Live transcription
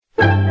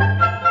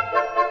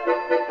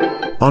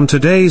On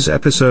today's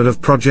episode of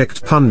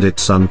Project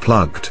Pundits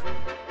Unplugged,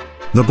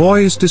 the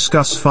boys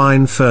discuss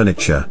fine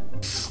furniture.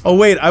 Oh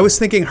wait, I was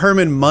thinking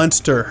Herman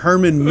Munster,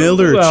 Herman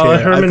Miller well, chair.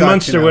 Herman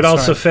Munster would sorry.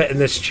 also fit in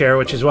this chair,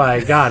 which is why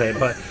I got it.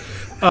 But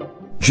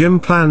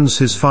Jim plans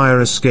his fire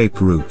escape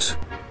route.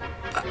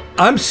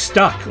 I'm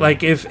stuck.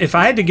 Like if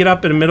I had to get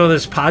up in the middle of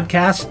this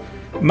podcast,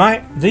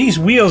 these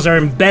wheels are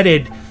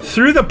embedded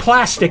through the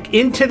plastic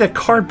into the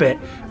carpet.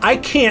 I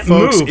can't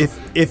Folks,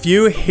 move. if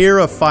you hear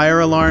a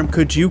fire alarm,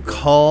 could you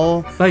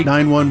call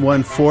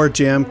 911 for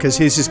Jim? Because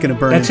he's just going to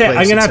burn. That's in it.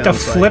 place, I'm gonna have to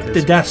sounds flip like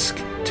the desk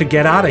to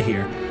get out of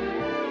here.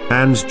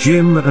 And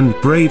Jim and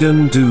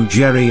Braden do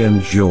Jerry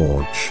and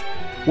George.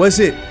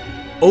 Was it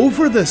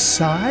over the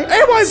side?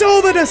 It was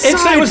over the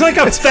side. It was like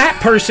a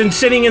fat person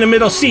sitting in the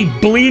middle seat,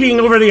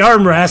 bleeding over the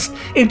armrest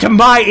into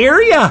my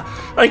area.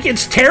 Like,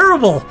 it's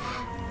terrible.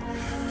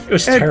 It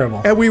was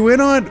terrible. And we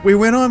went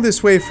on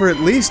this way for at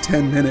least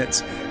 10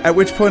 minutes. At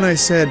which point I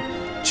said,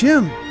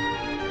 Jim,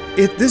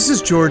 this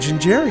is George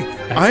and Jerry.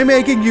 I'm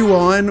egging you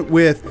on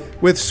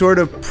with sort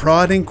of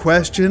prodding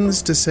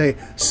questions to say,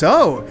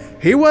 so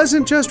he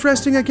wasn't just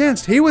resting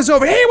against, he was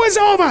over. He was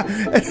over.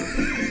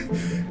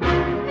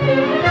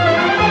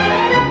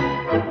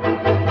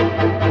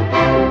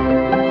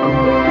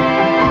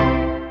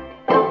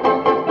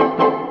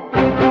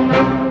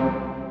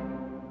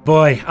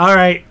 Boy, all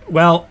right.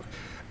 Well,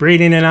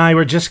 Braden and I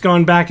were just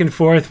going back and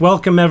forth.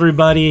 Welcome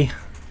everybody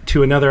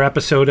to another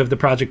episode of the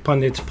Project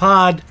Pundits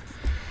Pod.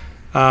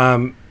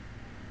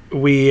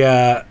 We've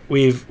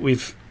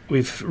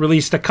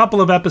released a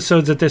couple of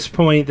episodes at this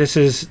point. This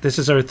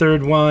is our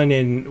third one,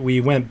 and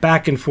we went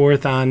back and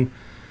forth on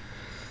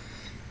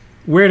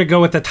where to go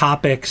with the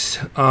topics.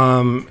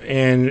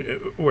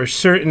 And we're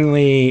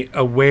certainly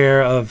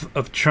aware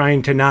of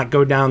trying to not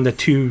go down the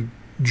too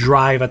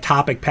drive a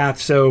topic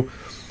path. So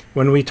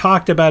when we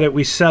talked about it,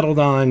 we settled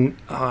on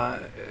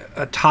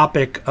a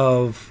topic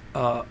of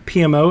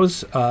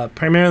PMOs,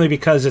 primarily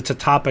because it's a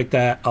topic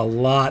that a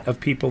lot of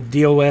people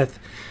deal with.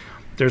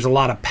 There's a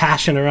lot of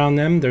passion around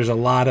them. There's a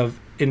lot of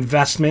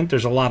investment.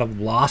 There's a lot of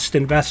lost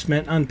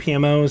investment on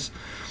PMOs.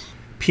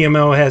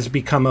 PMO has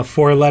become a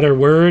four-letter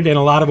word in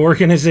a lot of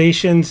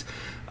organizations.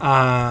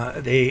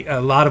 A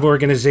lot of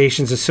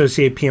organizations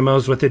associate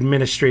PMOs with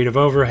administrative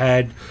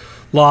overhead,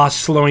 loss,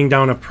 slowing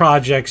down of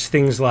projects,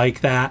 things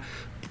like that.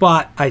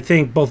 But I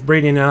think both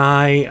Braden and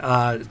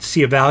I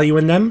see a value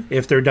in them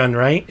if they're done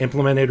right,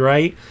 implemented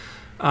right.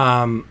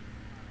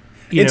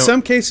 In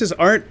some cases,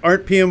 aren't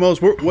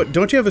PMOs?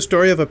 Don't you have a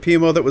story of a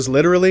PMO that was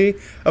literally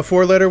a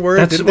four-letter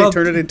word? Didn't they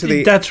turn it into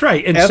the? That's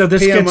right. And so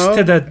this gets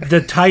to the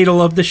title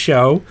of the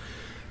show.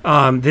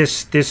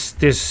 This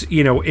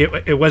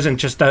it wasn't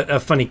just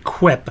a funny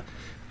quip,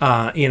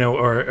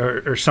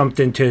 or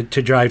something to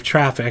drive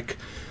traffic.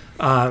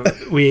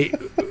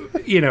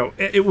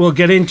 We'll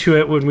get into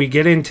it when we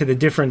get into the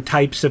different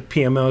types of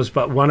PMOs,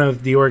 but one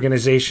of the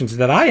organizations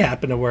that I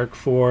happen to work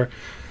for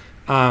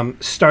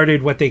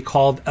started what they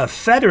called a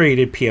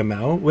federated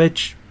PMO,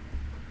 which,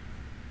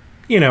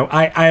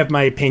 I have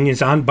my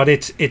opinions on, but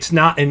it's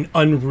not an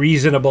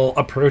unreasonable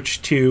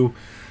approach to,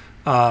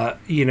 how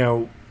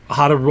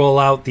to roll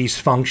out these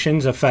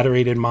functions, a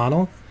federated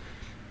model.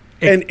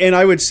 And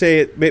I would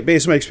say,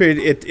 based on my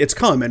experience, it's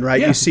common,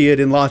 right? Yeah. You see it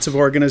in lots of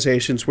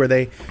organizations where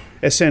they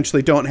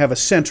essentially don't have a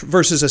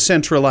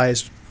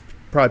centralized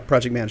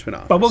project management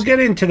office. But we'll get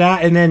into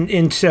that,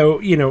 and so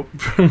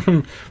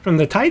from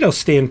the title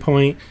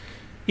standpoint,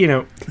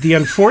 the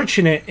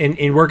unfortunate,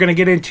 and we're going to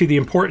get into the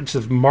importance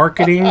of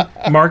marketing a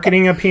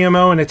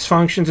PMO and its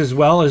functions as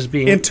well as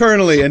being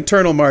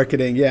internal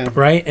marketing, yeah,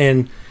 right,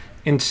 and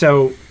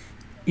so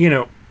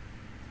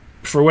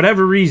for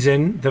whatever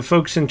reason, the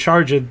folks in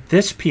charge of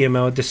this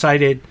PMO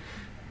decided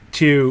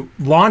to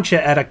launch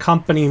it at a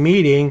company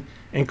meeting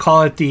and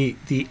call it the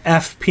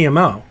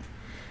FPMO.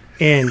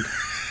 And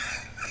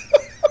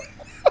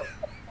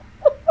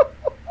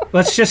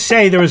let's just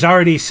say there was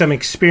already some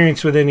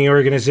experience within the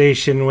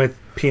organization with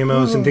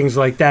PMOs and things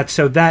like that.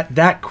 So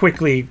that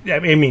quickly, I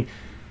mean,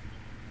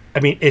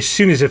 as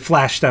soon as it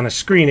flashed on a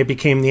screen, it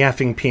became the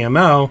effing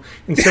PMO.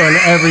 And so in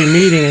every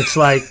meeting, it's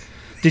like,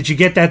 did you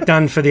get that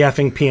done for the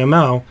effing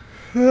PMO?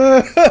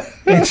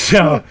 And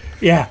so,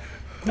 yeah,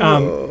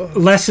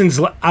 lessons.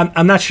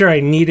 I'm not sure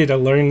I needed to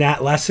learn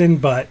that lesson,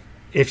 but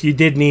if you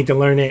did need to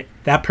learn it,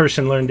 that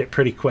person learned it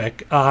pretty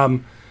quick.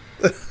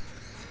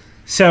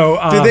 So,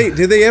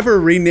 did they ever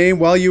rename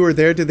while you were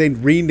there? Did they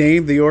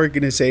rename the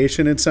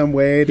organization in some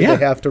way? Did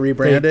they have to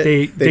rebrand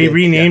it? They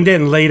renamed it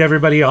and laid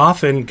everybody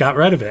off and got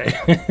rid of it.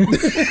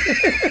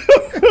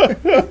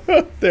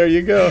 There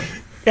you go.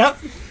 Yep.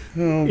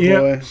 Oh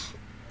boy.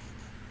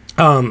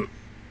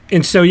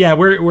 And so, yeah,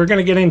 we're going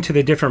to get into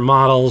the different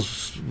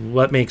models,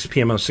 what makes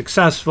PMO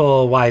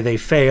successful, why they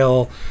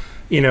fail.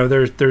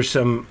 There's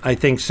some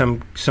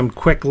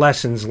quick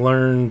lessons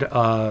learned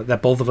that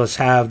both of us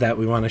have that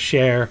we want to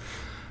share.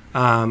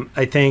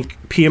 I think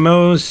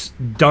PMOs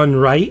done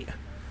right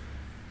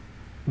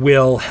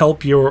will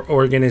help your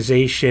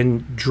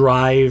organization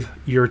drive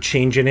your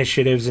change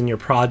initiatives and your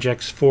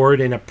projects forward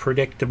in a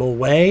predictable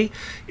way.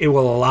 It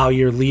will allow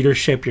your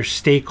leadership, your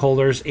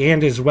stakeholders,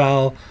 and as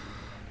well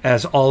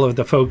as all of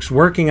the folks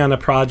working on the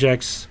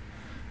projects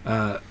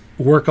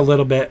work a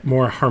little bit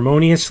more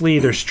harmoniously.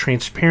 There's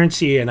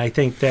transparency, and I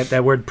think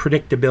that word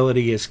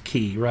predictability is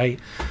key, right?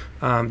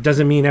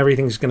 Doesn't mean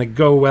everything's going to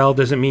go well,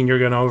 doesn't mean you're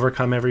going to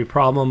overcome every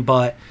problem,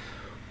 but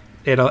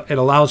it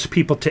allows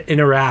people to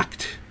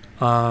interact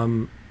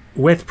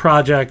with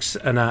projects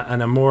on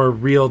a more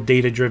real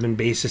data-driven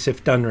basis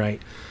if done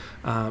right.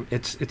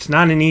 It's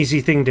not an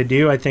easy thing to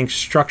do. I think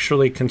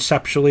structurally,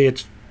 conceptually,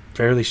 it's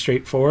fairly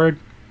straightforward.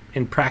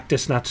 In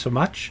practice, not so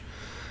much.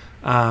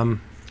 And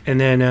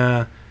then,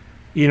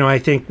 I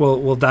think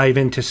we'll dive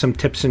into some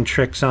tips and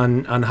tricks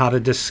on how to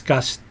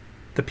discuss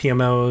the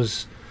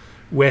PMOs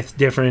with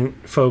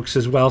different folks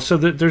as well. So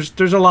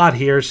there's a lot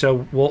here.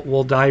 So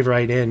we'll dive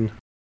right in.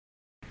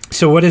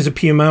 So what is a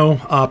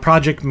PMO?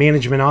 Project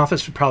Management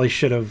Office. We probably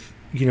should have,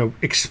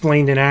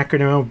 explained an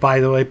acronym. By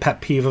the way, pet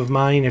peeve of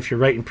mine, if you're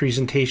writing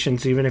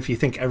presentations, even if you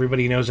think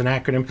everybody knows an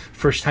acronym,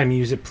 first time you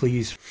use it,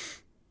 please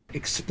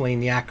explain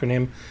the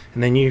acronym,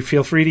 and then you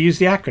feel free to use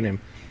the acronym.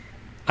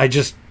 I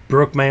just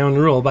broke my own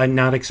rule by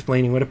not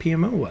explaining what a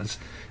PMO was.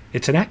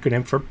 It's an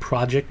acronym for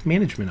Project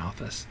Management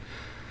Office.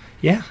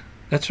 Yeah,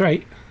 that's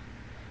right.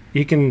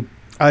 You can...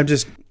 I'm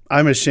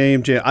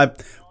ashamed, Jim. I'm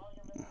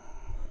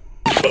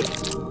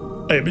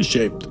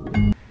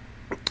ashamed.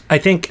 I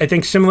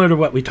think similar to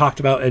what we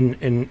talked about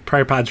in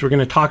prior pods, we're going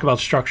to talk about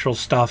structural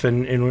stuff,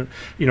 and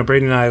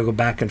Braden and I will go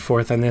back and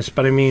forth on this,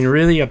 but I mean,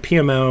 really a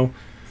PMO,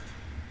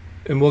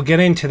 and we'll get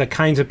into the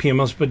kinds of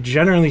PMOs, but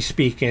generally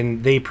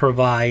speaking, they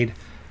provide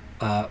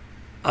a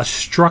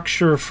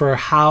structure for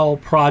how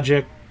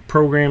projects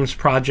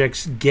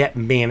get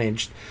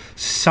managed.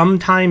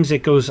 Sometimes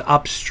it goes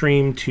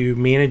upstream to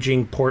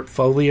managing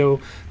portfolio,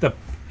 the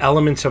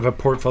elements of a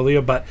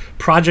portfolio, but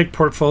project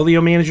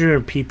portfolio manager, or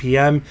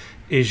PPM,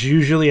 is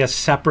usually a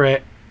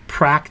separate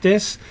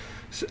practice.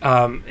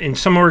 In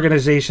some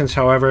organizations,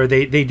 however,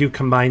 they do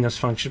combine those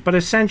functions. But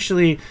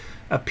essentially,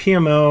 a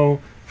PMO,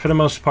 for the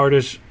most part,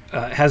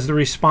 has the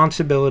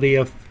responsibility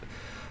of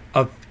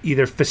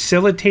either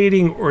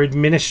facilitating or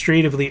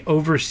administratively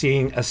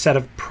overseeing a set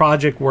of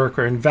project work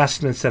or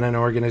investments that an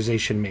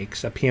organization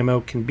makes. A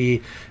PMO can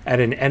be at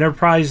an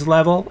enterprise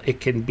level. It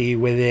can be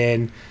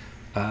within,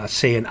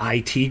 say, an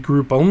IT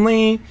group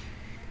only.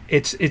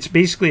 It's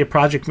basically a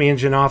project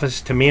management office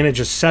to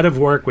manage a set of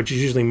work, which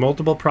is usually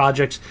multiple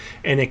projects,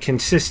 in a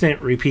consistent,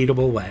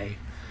 repeatable way.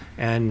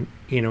 And,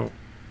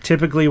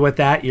 typically with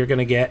that, you're going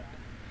to get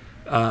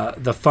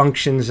the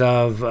functions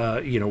of,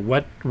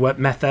 what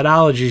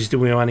methodologies do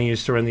we want to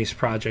use to run these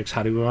projects?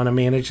 How do we want to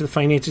manage the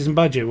finances and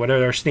budget? What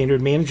are our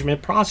standard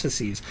management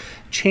processes?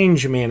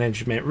 Change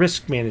management,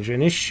 risk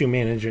management, issue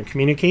management,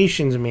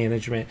 communications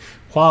management,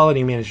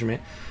 quality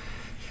management.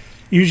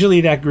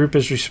 Usually that group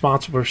is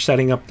responsible for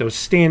setting up those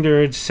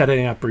standards,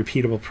 setting up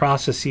repeatable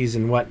processes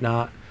and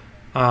whatnot.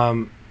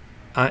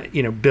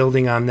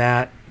 Building on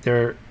that,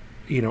 they're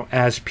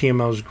as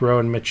PMOs grow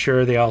and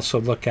mature, they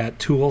also look at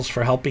tools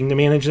for helping to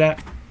manage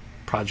that.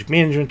 Project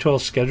management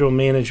tools, schedule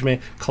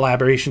management,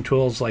 collaboration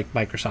tools like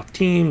Microsoft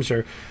Teams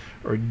or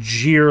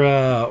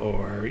Jira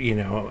or,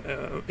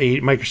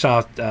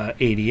 Microsoft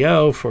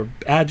ADO for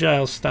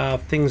agile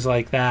stuff, things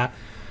like that,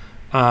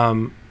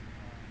 and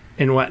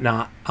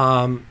whatnot.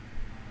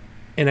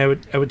 And I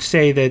would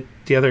say that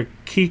the other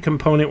key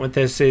component with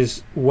this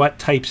is what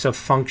types of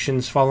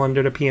functions fall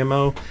under the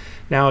PMO.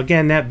 Now,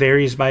 again, that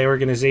varies by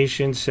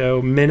organization.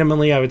 So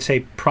minimally, I would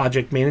say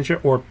project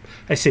manager, or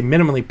I say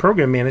minimally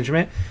program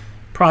management.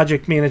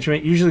 Project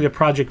management, usually the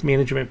project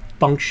management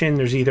function,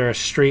 there's either a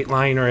straight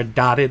line or a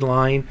dotted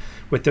line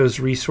with those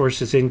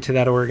resources into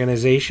that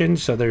organization.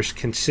 So there's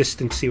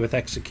consistency with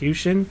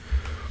execution.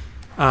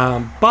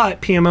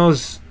 But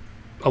PMOs,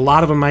 a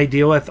lot of them I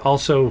deal with,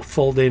 also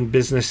fold in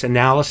business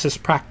analysis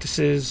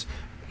practices,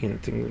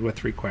 things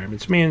with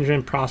requirements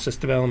management, process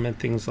development,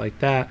 things like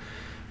that.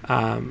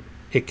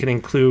 It can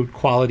include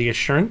quality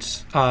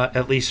assurance,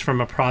 at least from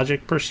a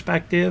project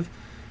perspective.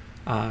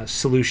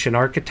 Solution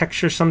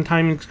architecture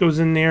sometimes goes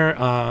in there,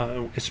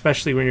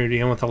 especially when you're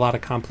dealing with a lot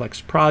of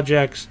complex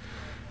projects.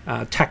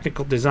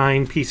 Technical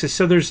design pieces.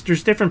 So there's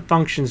different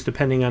functions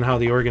depending on how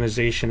the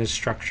organization is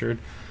structured.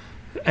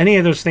 Any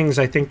of those things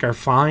I think are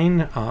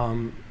fine.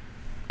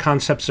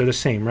 Concepts are the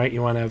same, right?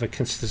 You want to have a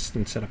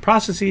consistent set of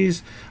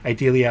processes.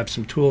 Ideally, have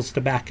some tools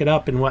to back it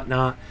up and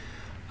whatnot.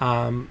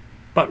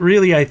 But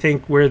really, I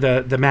think where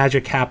the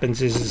magic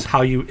happens is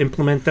how you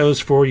implement those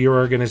for your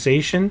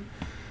organization.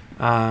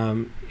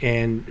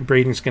 And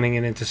Braden's going to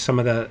get into some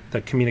of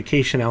the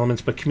communication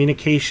elements, but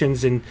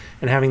communications and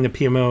having the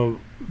PMO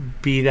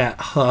be that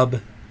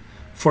hub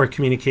for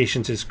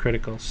communications is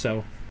critical.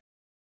 So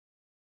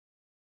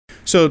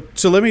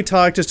let me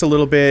talk just a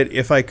little bit,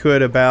 if I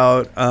could,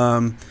 about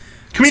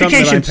communications.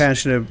 Something that I'm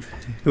passionate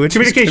about, which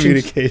is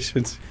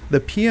communications.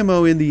 The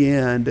PMO in the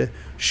end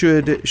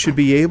should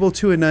be able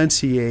to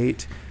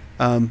enunciate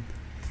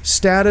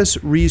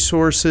status,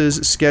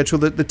 resources, schedule,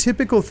 the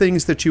typical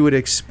things that you would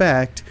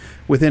expect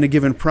within a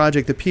given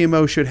project. The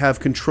PMO should have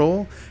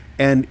control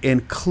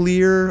and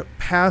clear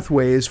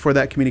pathways for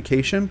that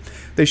communication.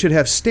 They should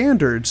have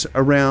standards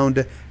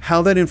around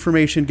how that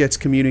information gets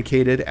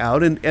communicated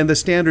out. And the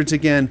standards,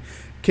 again,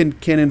 can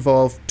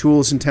involve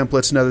tools and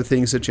templates and other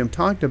things that Jim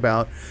talked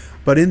about.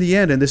 But in the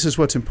end, and this is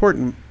what's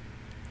important,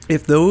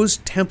 if those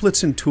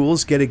templates and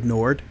tools get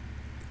ignored,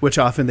 which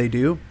often they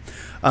do,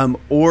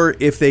 or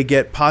if they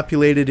get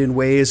populated in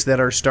ways that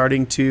are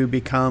starting to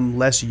become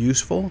less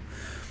useful,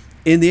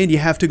 in the end, you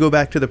have to go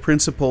back to the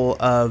principle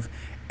of,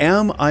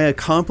 am I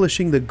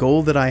accomplishing the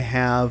goal that I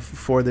have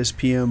for this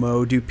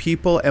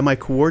PMO? Am I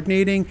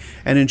coordinating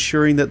and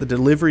ensuring that the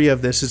delivery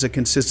of this is a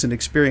consistent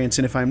experience?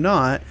 And if I'm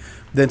not,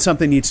 then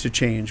something needs to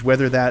change,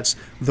 whether that's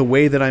the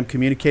way that I'm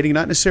communicating,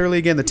 not necessarily,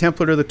 again, the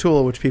template or the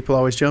tool, which people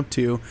always jump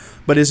to,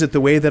 but is it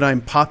the way that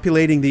I'm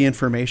populating the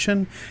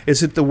information?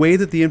 Is it the way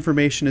that the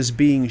information is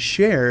being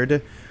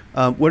shared?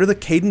 What are the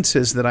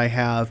cadences that I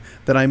have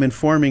that I'm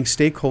informing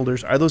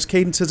stakeholders? Are those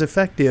cadences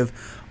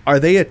effective? Are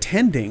they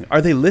attending?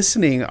 Are they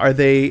listening? Are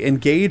they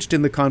engaged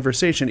in the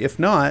conversation? If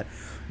not,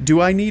 do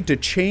I need to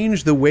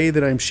change the way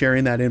that I'm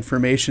sharing that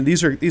information?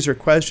 These are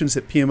questions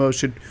that PMOs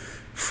should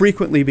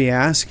frequently be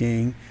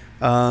asking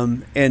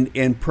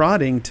and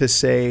prodding to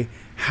say,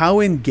 how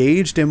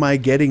engaged am I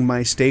getting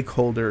my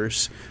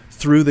stakeholders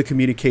through the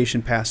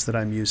communication paths that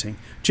I'm using?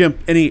 Jim,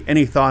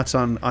 any thoughts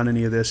on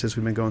any of this as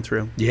we've been going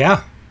through?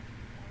 Yeah.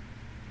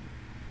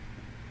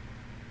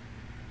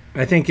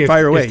 I think if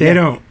they yeah.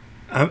 don't,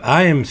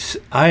 I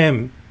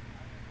am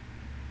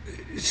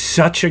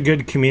such a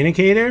good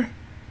communicator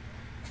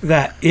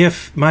that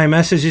if my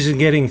message isn't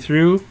getting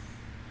through,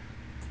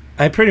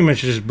 I pretty much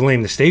just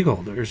blame the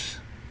stakeholders.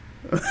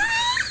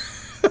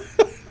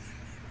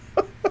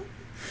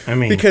 I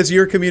mean, because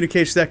your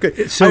communication's that good.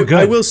 It's so good.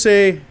 I will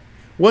say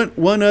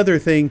one other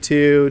thing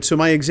too. So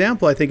my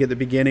example, I think at the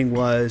beginning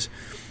was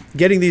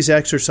getting these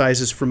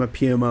exercises from a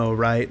PMO,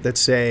 right? That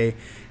say,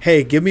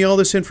 hey, give me all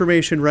this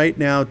information right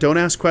now. Don't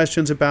ask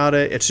questions about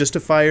it. It's just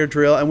a fire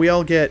drill. And we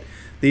all get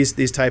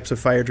these types of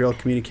fire drill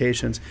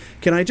communications.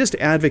 Can I just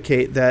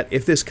advocate that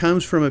if this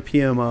comes from a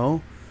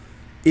PMO,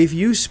 if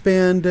you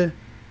spend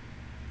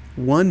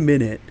 1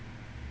 minute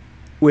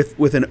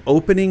with an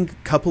opening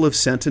couple of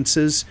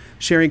sentences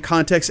sharing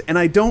context, and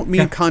I don't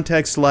mean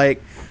context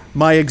like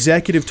my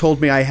executive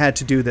told me I had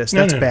to do this.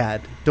 That's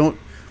bad. Don't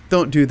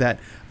do that.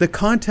 The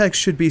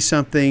context should be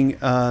something,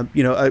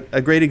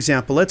 a great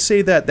example. Let's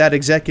say that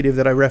executive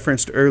that I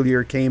referenced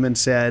earlier came and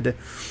said,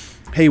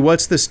 hey,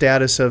 what's the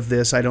status of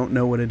this? I don't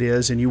know what it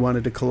is, and you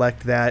wanted to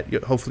collect that.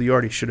 Hopefully you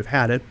already should have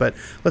had it, but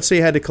let's say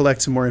you had to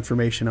collect some more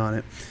information on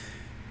it.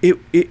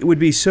 It would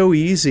be so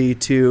easy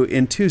to,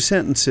 in 2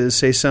 sentences,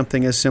 say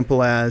something as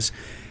simple as,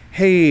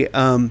 hey,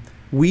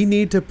 we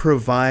need to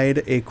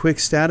provide a quick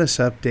status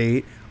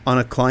update on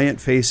a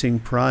client-facing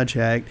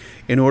project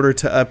in order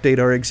to update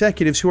our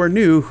executives who are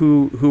new,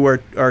 who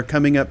are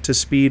coming up to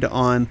speed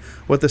on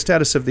what the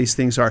status of these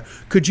things are.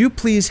 Could you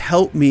please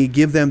help me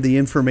give them the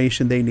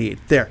information they need?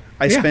 There,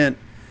 I spent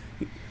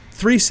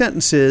 3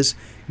 sentences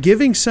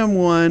giving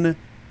someone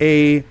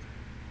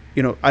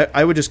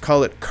I would just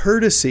call it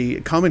courtesy,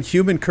 common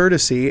human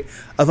courtesy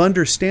of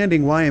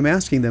understanding why I'm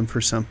asking them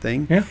for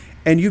something. Yeah.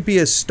 And you'd be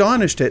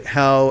astonished at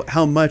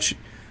how much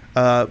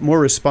more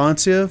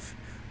responsive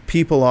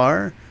people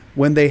are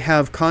when they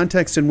have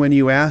context and when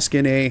you ask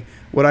in a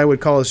what I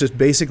would call is just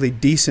basically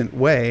decent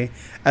way,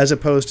 as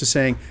opposed to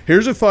saying,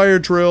 here's a fire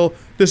drill,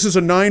 this is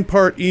a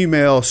 9-part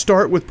email,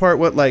 start with part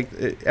what, like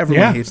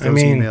everyone hates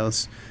those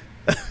emails.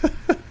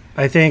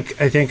 I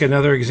think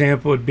another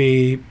example would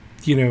be,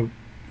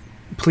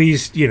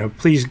 please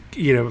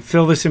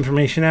fill this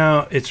information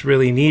out. It's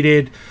really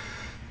needed.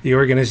 The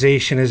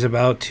organization is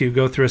about to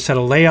go through a set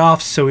of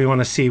layoffs, so we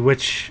want to see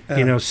which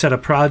set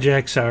of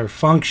projects are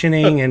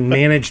functioning and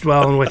managed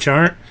well and which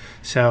aren't.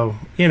 So,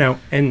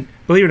 and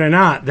believe it or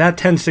not, that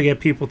tends to get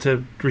people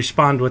to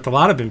respond with a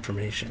lot of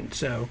information.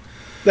 So,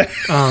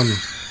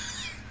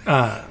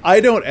 I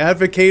don't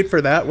advocate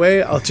for that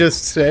way, I'll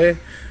just say.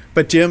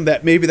 But Jim,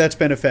 maybe that's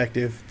been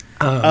effective.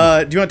 Do you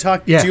want to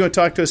talk? Yeah. Do you want to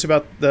talk to us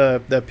about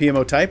the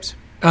PMO types?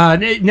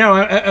 No,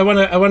 I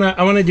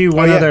want to do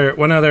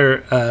one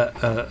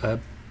other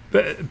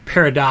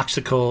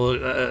paradoxical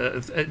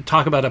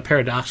talk about a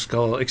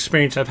paradoxical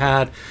experience I've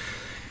had,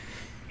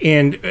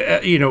 and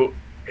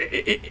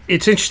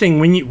it's interesting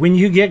when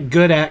you get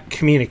good at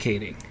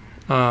communicating,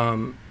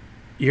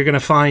 you're going to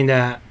find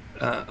that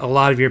a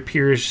lot of your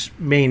peers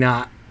may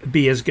not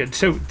be as good.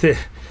 So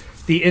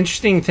the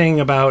interesting thing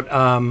about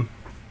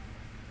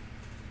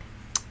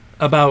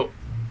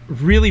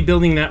really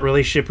building that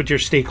relationship with your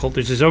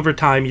stakeholders is over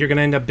time you're going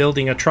to end up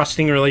building a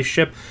trusting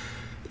relationship.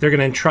 They're going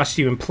to entrust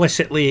you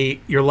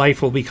implicitly. Your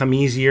life will become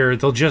easier.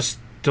 They'll just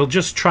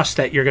trust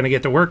that you're going to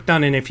get the work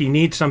done, and if you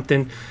need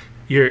something,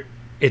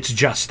 it's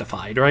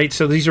justified, right?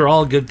 So these are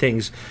all good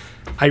things.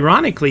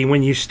 Ironically,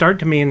 when you start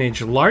to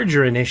manage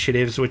larger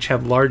initiatives which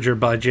have larger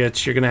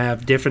budgets, you're going to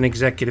have different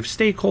executive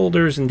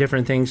stakeholders and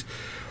different things.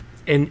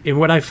 and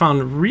what I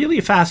found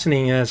really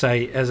fascinating as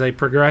I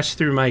progressed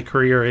through my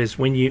career is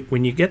when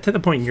you get to the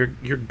point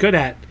you're good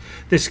at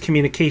this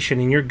communication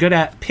and you're good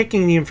at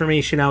picking the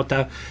information out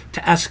to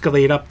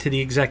escalate up to the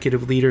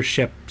executive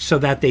leadership so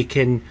that they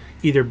can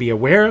either be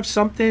aware of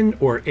something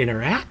or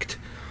interact.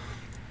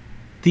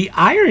 The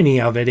irony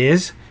of it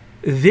is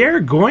they're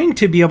going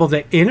to be able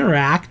to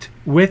interact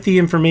with the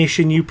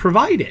information you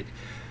provided.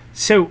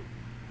 So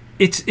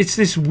it's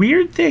this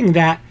weird thing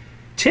that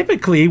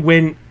typically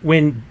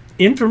when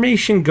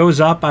information goes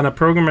up on a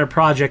program or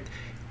project,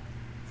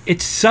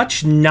 it's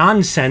such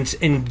nonsense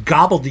and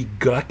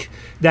gobbledygook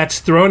that's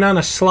thrown on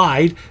a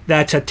slide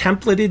that's a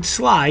templated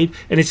slide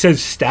and it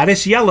says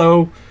status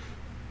yellow,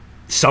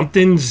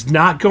 something's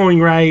not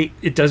going right.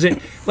 It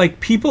doesn't,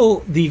 like, people,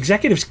 the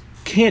executives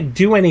can't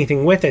do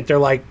anything with it. They're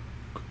like,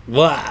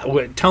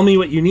 well, tell me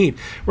what you need.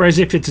 Whereas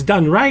if it's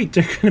done right,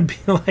 they're going to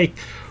be like,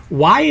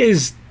 why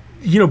is,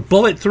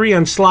 bullet 3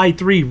 on slide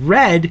 3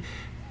 red,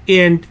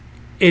 and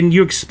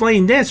you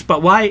explain this,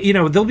 but why,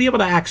 they'll be able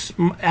to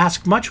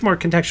ask much more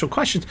contextual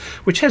questions,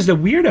 which has the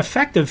weird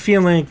effect of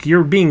feeling like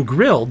you're being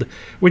grilled,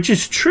 which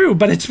is true,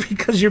 but it's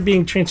because you're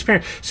being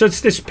transparent. So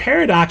it's this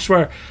paradox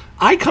where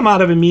I come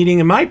out of a meeting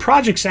and my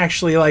project's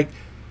actually like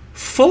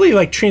fully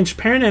like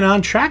transparent and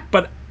on track,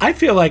 but I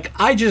feel like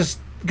I just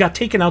got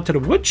taken out to the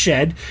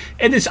woodshed,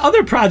 and this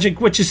other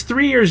project, which is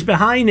 3 years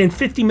behind and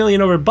 50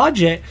 million over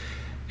budget,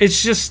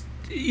 it's just,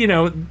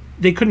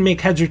 they couldn't make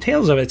heads or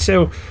tails of it.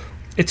 So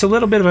it's a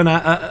little bit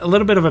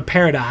of a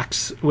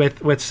paradox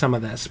with some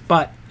of this,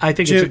 but I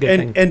think it's a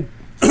good thing.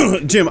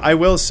 And Jim, I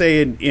will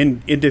say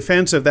in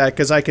defense of that,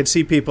 because I could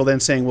see people then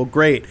saying, well,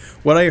 great,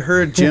 what I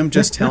heard Jim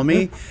just tell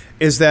me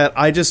is that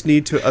I just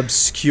need to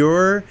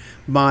obscure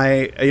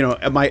my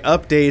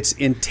updates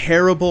in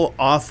terrible,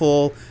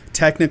 awful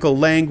technical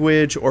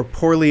language or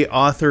poorly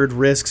authored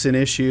risks and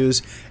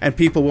issues, and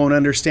people won't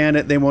understand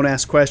it, they won't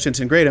ask questions,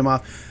 and grade them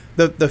off.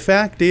 The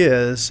fact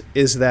is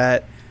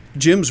that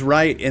Jim's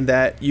right in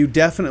that you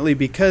definitely,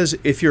 because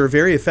if you're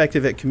very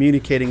effective at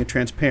communicating and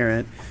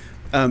transparent,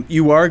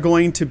 you are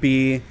going to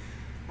be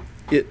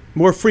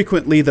more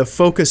frequently the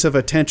focus of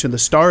attention, the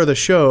star of the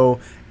show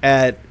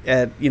at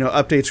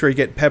updates where you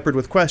get peppered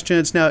with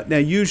questions. Now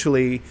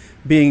usually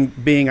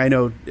being I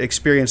know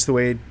experienced the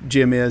way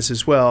Jim is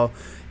as well,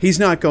 he's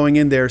not going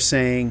in there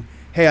saying,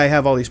 hey, I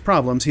have all these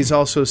problems. He's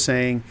also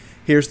saying,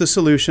 here's the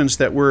solutions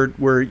that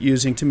we're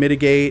using to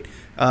mitigate.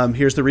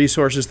 Here's the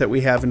resources that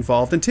we have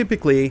involved. And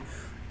typically,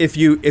 if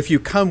you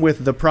come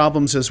with the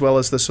problems as well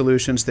as the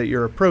solutions that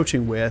you're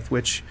approaching with,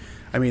 which,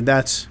 I mean,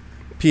 that's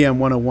PM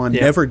 101.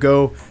 Yeah.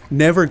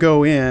 Never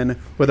go in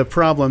with a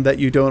problem that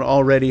you don't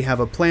already have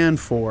a plan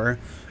for.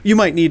 You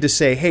might need to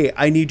say, hey,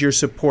 I need your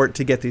support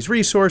to get these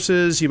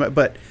resources.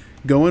 But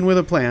go in with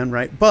a plan,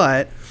 right?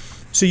 But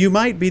so you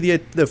might be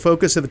the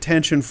focus of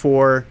attention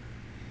for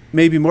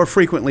maybe more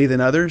frequently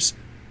than others.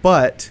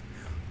 But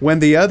when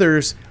the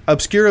others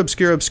obscure,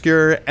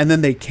 and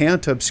then they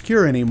can't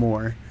obscure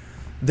anymore,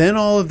 then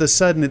all of a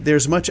sudden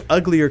there's much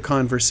uglier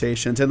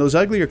conversations. And those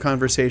uglier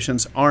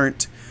conversations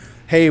aren't,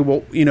 hey, well,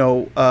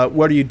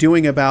 what are you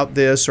doing about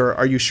this? Or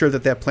are you sure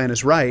that plan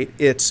is right?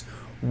 It's,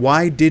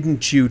 why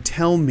didn't you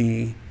tell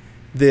me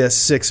this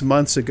 6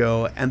 months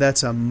ago? And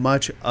that's a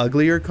much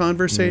uglier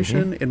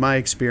conversation, in my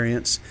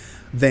experience,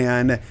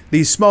 than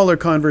these smaller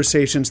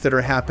conversations that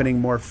are happening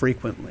more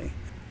frequently.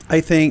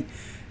 I think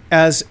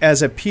as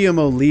a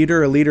PMO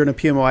leader, a leader in a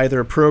PMO,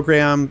 either a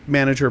program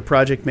manager or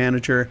project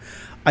manager,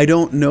 I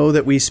don't know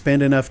that we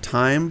spend enough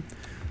time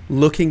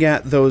looking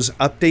at those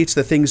updates,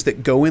 the things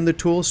that go in the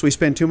tools. We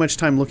spend too much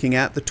time looking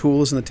at the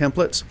tools and the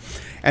templates,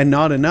 and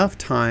not enough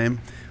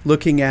time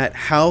looking at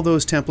how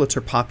those templates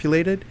are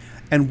populated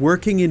and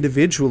working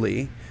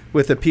individually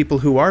with the people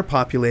who are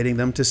populating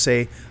them to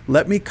say,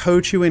 let me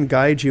coach you and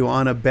guide you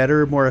on a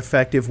better, more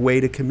effective way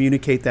to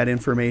communicate that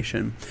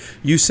information.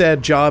 You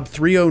said job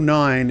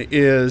 309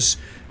 is,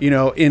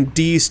 in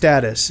D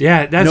status.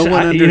 Yeah, that's, no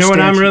one understands. You know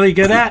what I'm really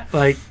good at?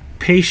 Like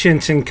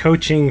patience and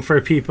coaching for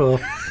people.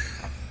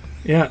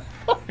 Yeah,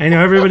 I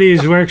know everybody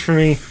who's worked for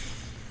me.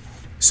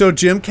 So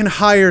Jim can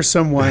hire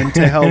someone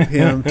to help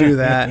him do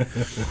that.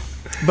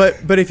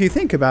 But if you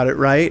think about it,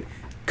 right?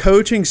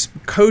 Coaching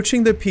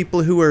the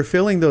people who are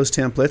filling those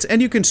templates,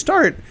 and you can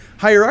start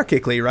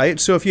hierarchically, right?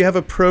 So if you have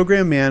a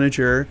program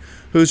manager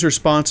who's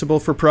responsible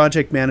for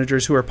project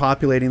managers who are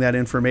populating that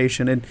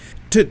information, and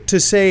to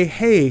say,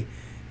 hey,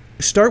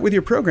 start with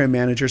your program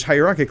managers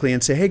hierarchically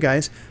and say, hey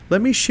guys,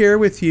 let me share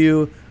with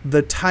you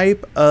the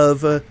type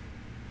of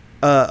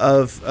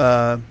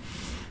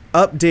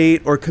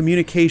update or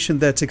communication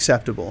that's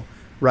acceptable,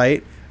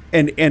 right?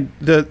 And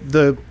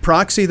the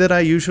proxy that I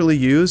usually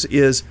use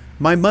is,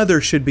 my mother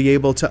should be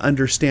able to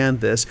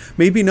understand this.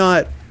 Maybe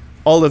not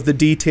all of the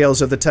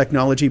details of the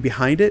technology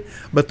behind it,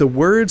 but the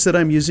words that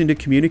I'm using to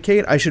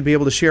communicate, I should be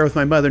able to share with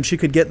my mother, and she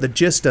could get the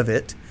gist of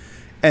it.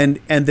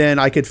 And then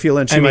I could feel,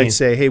 and she might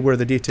say, hey, where are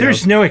the details?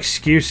 There's no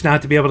excuse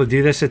not to be able to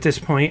do this at this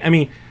point. I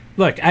mean,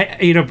 look,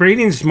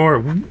 Braden's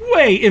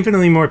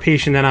infinitely more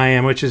patient than I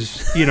am, which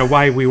is,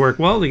 why we work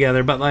well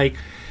together. But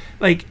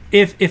like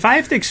if I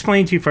have to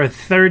explain to you for a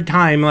third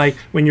time, like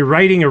when you're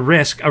writing a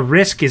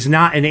risk is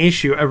not an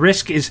issue. A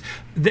risk is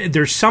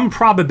there's some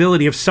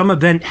probability of some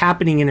event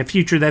happening in the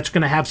future that's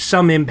going to have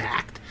some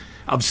impact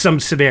of some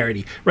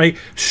severity, right?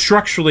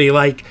 Structurally,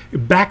 like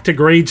back to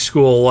grade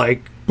school,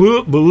 like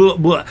blah, blah,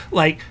 blah.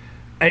 Like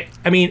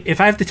I mean,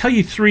 if I have to tell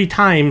you 3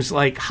 times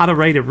like how to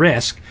write a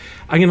risk,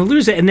 I'm going to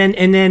lose it. And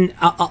then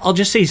I'll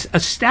just say a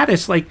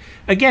status. Like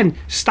again,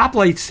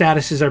 stoplight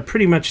statuses are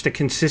pretty much the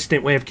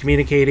consistent way of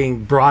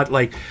communicating broad.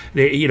 Like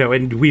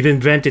and we've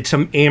invented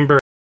some amber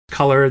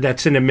color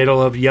that's in the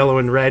middle of yellow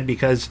and red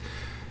because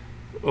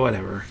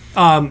whatever.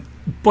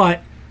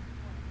 But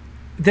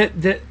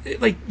that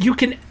like you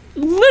can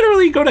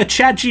literally go to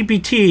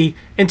ChatGPT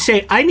and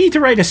say, I need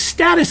to write a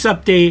status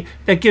update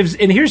that gives,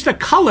 and here's the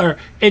color.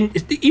 And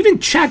even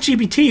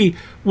ChatGPT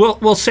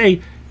will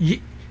say,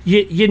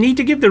 you need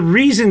to give the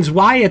reasons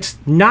why it's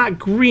not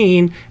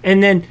green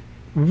and then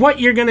what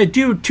you're going to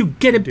do to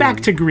get it back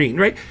to green,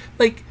 right?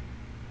 Like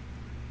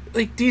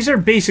these are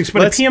basics,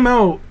 but a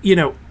PMO,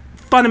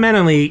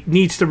 fundamentally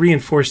needs to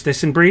reinforce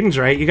this. And Braden's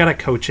right. You got to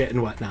coach it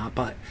and whatnot,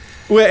 but.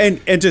 Well,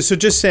 and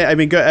just say, I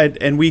mean,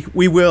 and we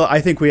will. I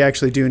think we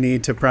actually do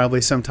need to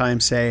probably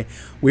sometimes say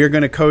we are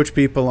going to coach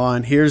people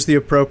on. Here's the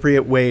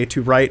appropriate way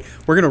to write.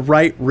 We're going to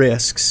write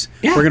risks.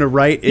 Yeah. We're going to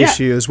write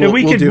issues.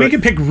 We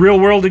can pick real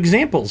world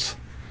examples.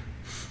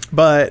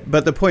 But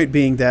the point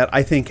being that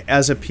I think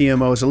as a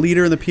PMO, as a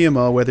leader in the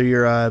PMO, whether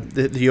you're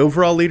the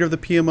overall leader of the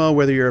PMO,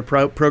 whether you're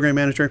a program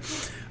manager,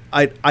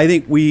 I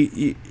think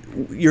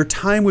your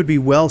time would be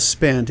well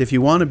spent if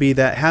you want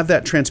to have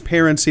that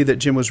transparency that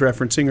Jim was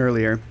referencing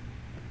earlier.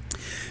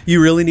 You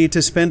really need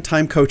to spend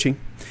time coaching.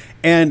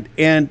 And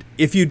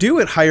if you do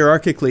it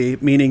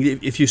hierarchically, meaning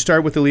if you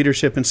start with the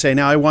leadership and say,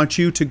 now I want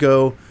you to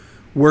go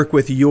work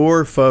with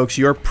your folks,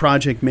 your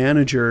project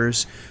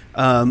managers,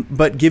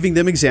 but giving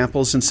them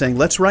examples and saying,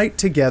 let's write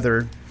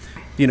together,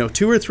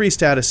 2 or 3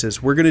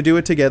 statuses. We're going to do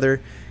it together.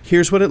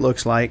 Here's what it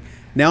looks like.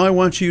 Now I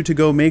want you to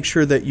go make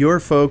sure that your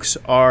folks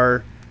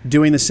are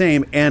doing the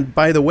same. And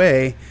by the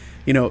way,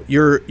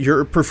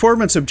 your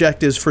performance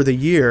objectives for the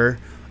year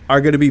are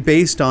going to be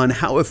based on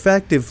how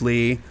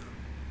effectively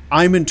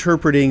I'm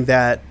interpreting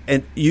that,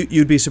 and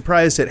you'd be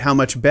surprised at how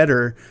much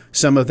better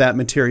some of that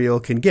material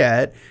can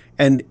get,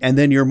 and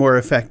then you're more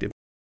effective.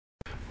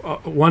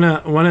 One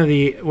of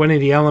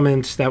the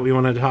elements that we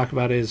wanted to talk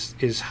about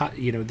is how,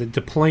 the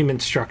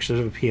deployment structures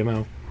of a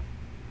PMO.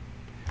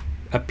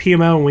 A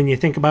PMO, when you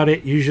think about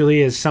it,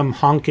 usually is some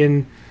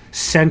honkin'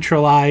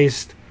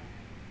 centralized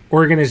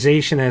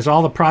organization, has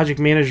all the project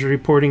managers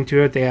reporting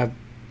to it. They have,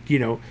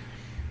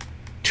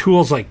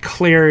 tools like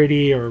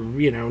Clarity or,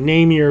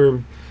 name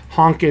your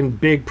honkin'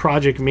 big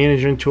project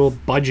management tool,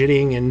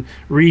 budgeting and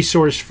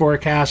resource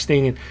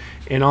forecasting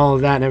and all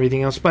of that and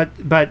everything else. But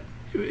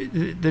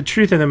the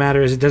truth of the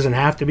matter is it doesn't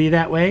have to be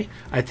that way.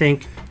 I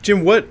think,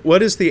 Jim,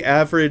 what is the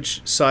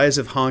average size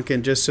of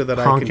honkin', just so that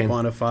I can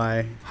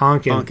quantify?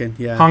 Honkin',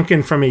 yeah.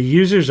 Honkin' from a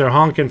users or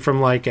honkin' from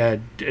like a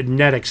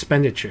net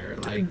expenditure?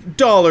 Like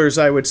dollars,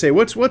 I would say.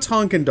 What's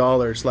honkin'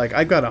 dollars? Like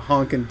I've got a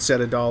honkin' set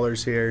of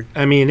dollars here.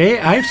 I mean,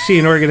 I've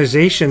seen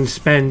organizations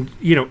spend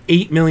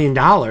 $8 million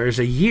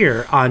a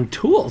year on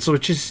tools,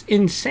 which is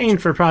insane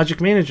for project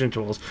management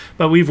tools.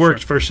 But we've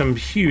worked for some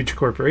huge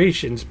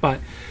corporations, but.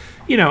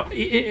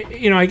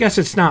 I guess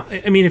it's not.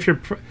 I mean, if you're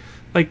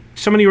like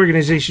so many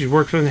organizations you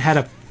worked with had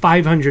a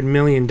 $500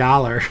 million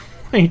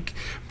like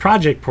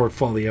project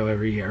portfolio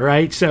every year,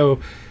 right?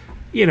 So,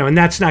 and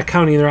that's not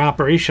counting their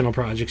operational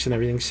projects and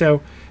everything.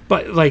 So,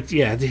 but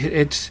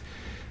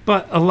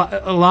but a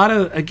lot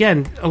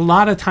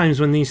of times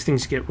when these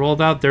things get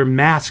rolled out, they're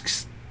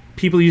masks.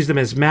 People use them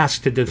as masks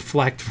to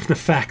deflect from the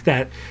fact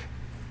that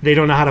they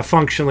don't know how to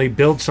functionally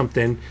build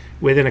something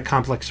within a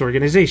complex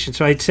organization.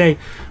 So I'd say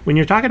when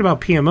you're talking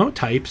about PMO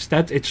types,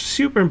 that it's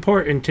super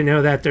important to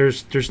know that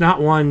there's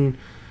not one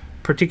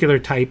particular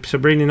type. So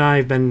Braden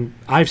and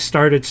I've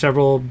started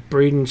several,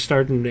 Braden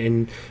started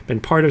and been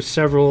part of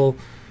several.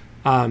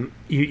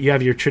 You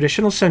have your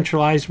traditional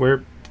centralized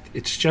where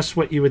it's just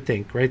what you would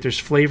think, right? There's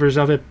flavors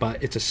of it,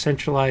 but it's a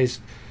centralized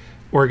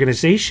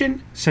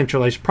organization,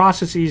 centralized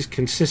processes,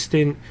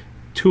 consistent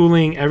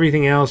tooling,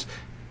 everything else.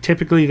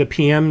 Typically, the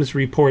PMs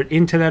report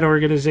into that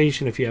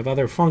organization. If you have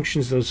other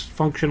functions, those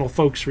functional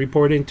folks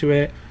report into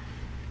it.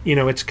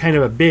 It's kind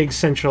of a big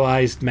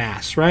centralized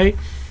mass, right?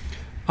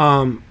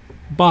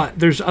 But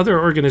there's other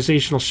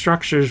organizational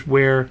structures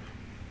where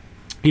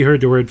you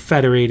heard the word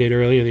federated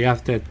earlier. You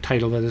have the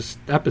title of this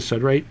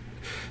episode, right?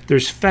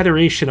 There's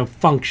federation of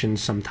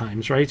functions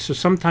sometimes, right? So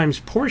sometimes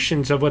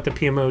portions of what the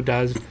PMO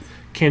does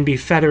can be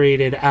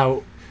federated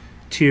out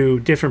to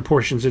different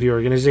portions of the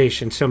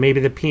organization. So maybe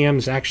the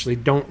PMs actually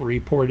don't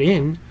report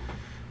in,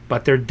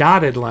 but they're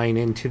dotted line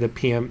into the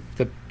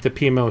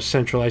PMO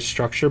centralized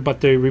structure,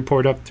 but they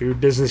report up through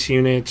business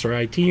units or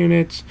IT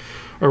units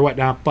or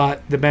whatnot.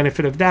 But the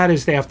benefit of that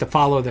is they have to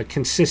follow the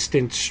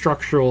consistent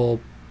structural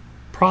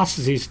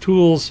processes,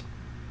 tools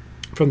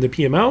from the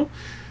PMO,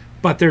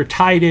 but they're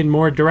tied in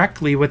more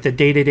directly with the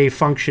day-to-day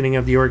functioning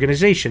of the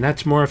organization.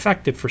 That's more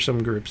effective for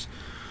some groups.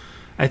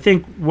 I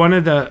think one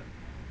of the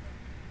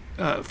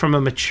from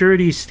a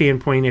maturity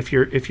standpoint, if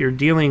you're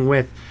dealing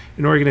with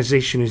an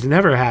organization who's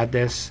never had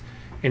this,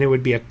 and it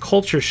would be a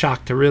culture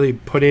shock to really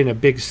put in a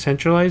big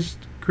centralized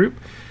group,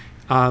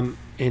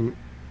 and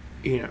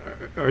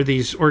are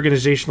these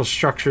organizational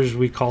structures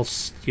we call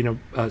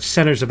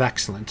centers of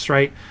excellence,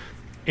 right?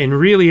 And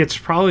really, it's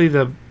probably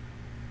the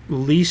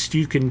least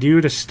you can do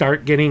to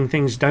start getting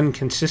things done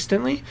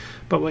consistently.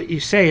 But what you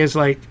say is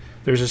like,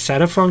 there's a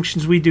set of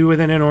functions we do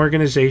within an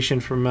organization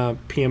from a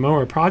PMO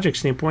or a project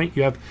standpoint.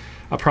 You have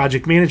a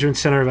project management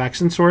center of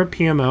excellence or a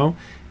PMO,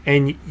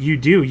 and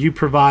you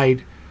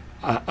provide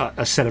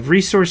a set of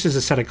resources,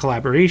 a set of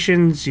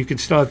collaborations. You can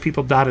still have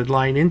people dotted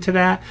line into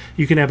that.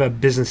 You can have a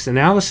business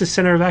analysis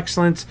center of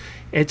excellence.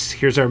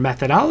 Here's our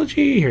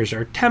methodology, here's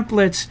our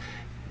templates.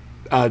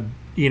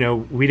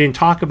 We didn't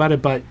talk about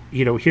it, but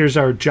here's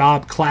our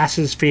job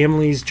classes,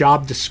 families,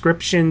 job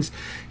descriptions.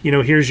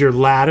 Here's your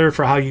ladder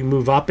for how you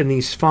move up in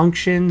these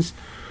functions.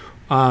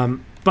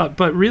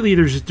 But really,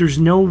 there's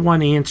no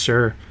one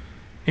answer,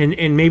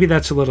 and maybe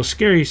that's a little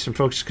scary to some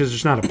folks because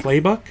there's not a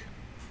playbook.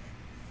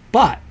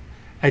 But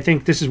I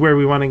think this is where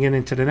we want to get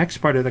into the next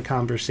part of the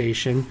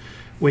conversation,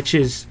 which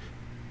is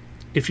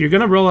if you're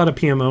going to roll out a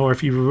PMO, or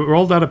if you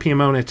rolled out a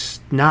PMO and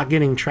it's not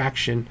getting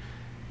traction,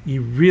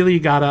 you really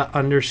got to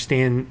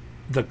understand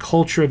the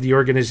culture of the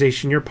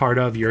organization you're part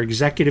of, your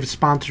executive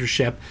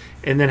sponsorship,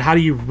 and then how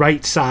do you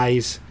right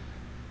size,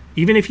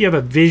 even if you have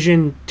a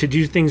vision to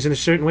do things in a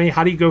certain way,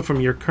 how do you go from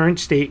your current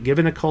state,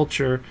 given the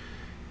culture,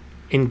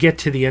 and get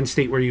to the end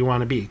state where you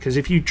want to be? Because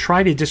if you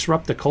try to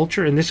disrupt the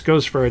culture, and this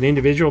goes for an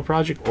individual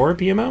project or a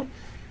PMO,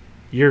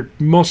 you're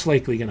most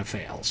likely going to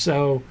fail.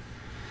 So,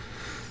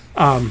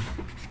 I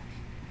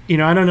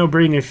don't know,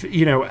 Breen, if,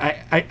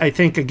 I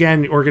think,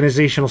 again,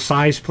 organizational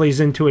size plays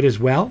into it as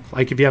well.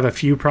 Like if you have a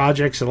few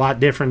projects, a lot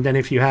different than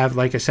if you have,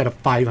 like I said, a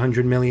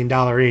 $500 million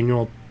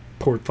annual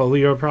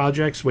portfolio of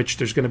projects, which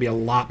there's going to be a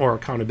lot more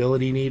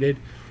accountability needed.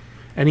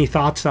 Any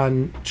thoughts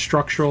on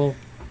structural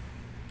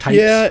types?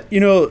 Yeah,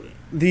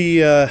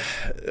 the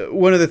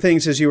one of the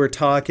things as you were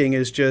talking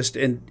is just,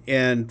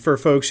 and for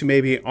folks who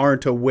maybe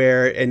aren't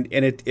aware, and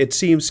it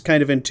seems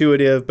kind of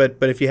intuitive, but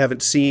if you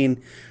haven't seen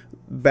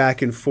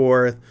back and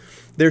forth,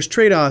 there's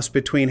trade-offs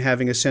between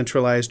having a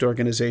centralized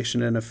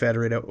organization and a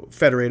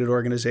federated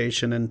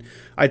organization, and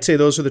I'd say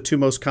those are the two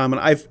most common.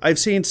 I've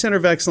seen center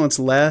of excellence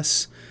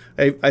less.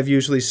 I've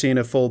usually seen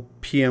a full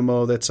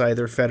PMO that's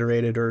either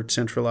federated or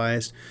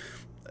centralized.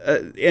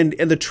 And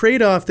the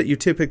trade-off that you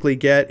typically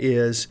get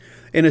is,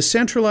 in a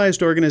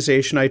centralized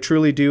organization, I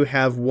truly do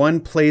have one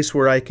place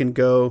where I can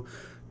go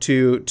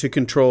to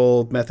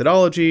control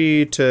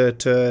methodology,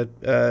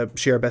 to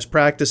share best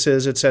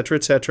practices, et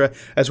cetera,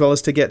 as well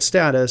as to get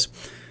status.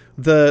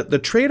 The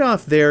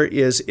trade-off there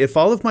is if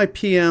all of my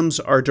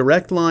PMs are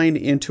direct line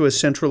into a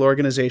central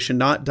organization,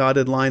 not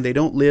dotted line, they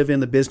don't live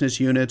in the business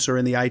units or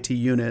in the IT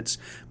units,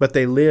 but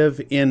they live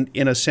in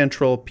a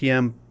central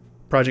PM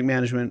project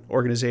management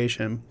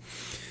organization.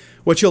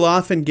 What you'll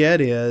often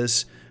get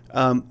is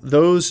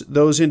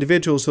those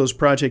individuals, those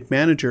project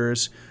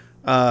managers,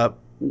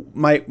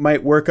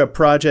 might work a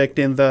project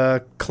in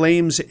the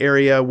claims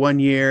area one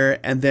year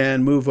and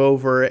then move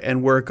over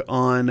and work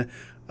on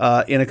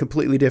in a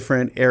completely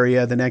different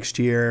area the next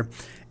year,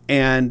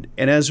 and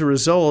as a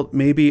result,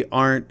 maybe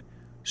aren't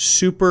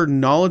super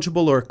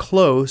knowledgeable or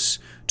close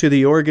to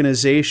the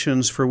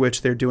organizations for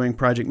which they're doing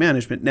project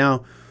management.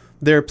 Now,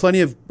 there are plenty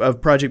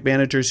of project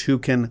managers who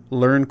can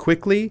learn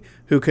quickly,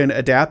 who can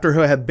adapt, or who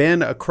have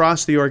been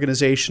across the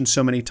organization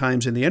so many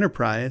times in the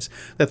enterprise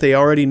that they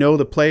already know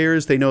the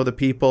players, they know the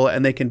people,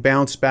 and they can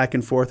bounce back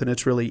and forth, and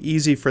it's really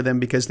easy for them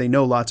because they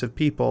know lots of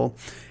people,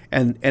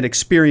 and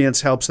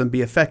experience helps them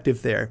be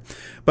effective there.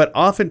 But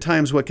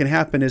oftentimes what can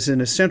happen is in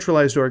a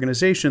centralized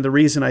organization, the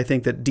reason I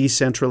think that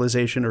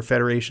decentralization or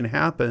federation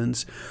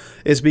happens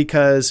is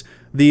because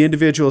the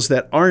individuals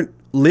that aren't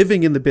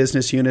living in the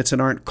business units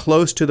and aren't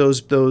close to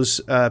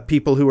those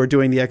people who are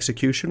doing the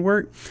execution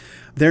work,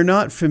 they're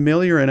not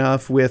familiar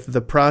enough with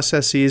the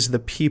processes, the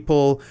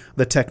people,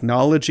 the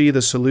technology,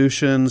 the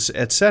solutions,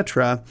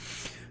 etc.,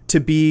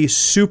 to be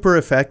super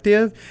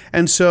effective.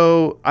 And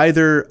so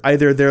either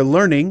they're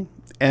learning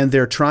and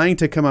they're trying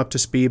to come up to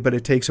speed, but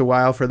it takes a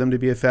while for them to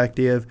be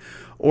effective,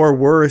 or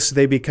worse,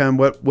 they become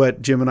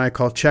what Jim and I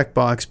call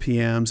checkbox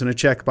PMs. And a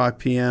checkbox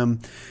PM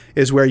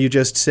is where you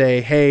just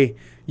say, hey,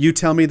 you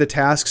tell me the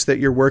tasks that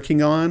you're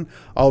working on.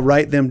 I'll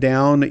write them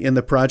down in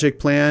the project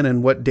plan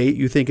and what date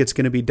you think it's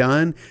going to be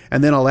done.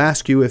 And then I'll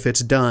ask you if it's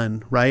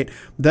done, right?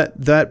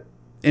 That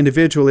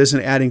individual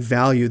isn't adding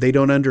value. They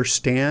don't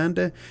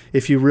understand.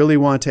 If you really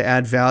want to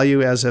add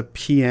value as a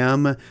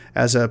PM,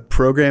 as a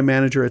program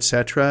manager,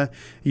 etc.,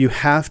 you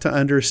have to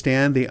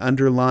understand the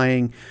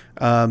underlying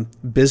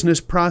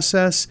business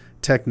process,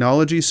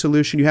 technology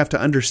solution, you have to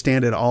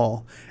understand it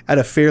all at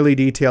a fairly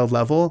detailed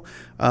level.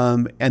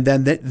 And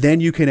then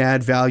you can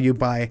add value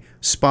by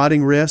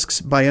spotting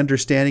risks, by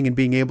understanding and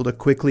being able to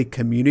quickly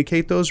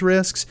communicate those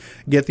risks,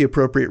 get the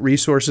appropriate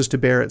resources to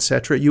bear,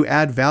 etc. You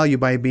add value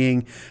by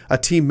being a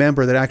team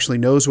member that actually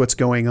knows what's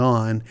going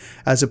on,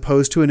 as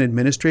opposed to an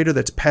administrator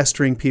that's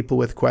pestering people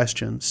with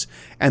questions.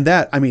 And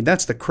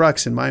that's the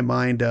crux in my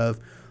mind of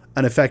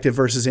an effective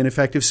versus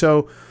ineffective.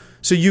 So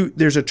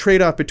there's a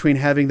trade-off between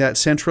having that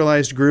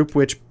centralized group,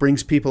 which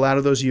brings people out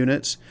of those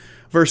units,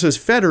 versus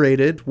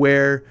federated,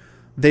 where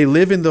they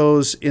live in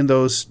those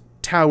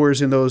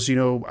towers, in those,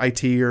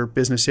 IT or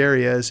business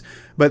areas,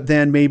 but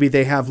then maybe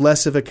they have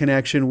less of a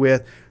connection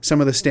with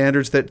some of the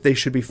standards that they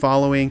should be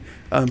following.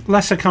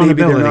 Less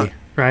accountability,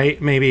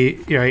 right?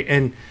 Maybe, right.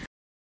 And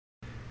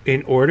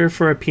in order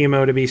for a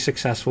PMO to be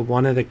successful,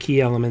 one of the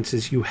key elements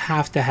is you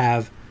have to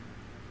have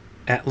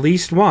at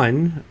least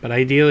one, but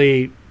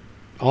ideally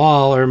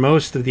all or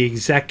most of the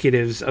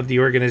executives of the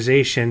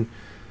organization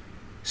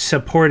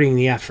supporting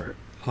the effort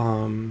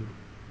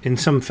in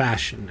some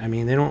fashion. I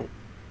mean, they don't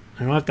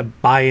have to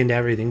buy into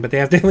everything, but they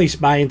have to at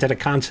least buy into the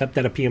concept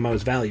that a PMO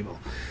is valuable.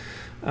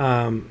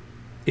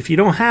 If you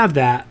don't have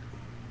that,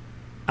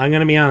 I'm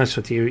going to be honest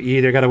with you. You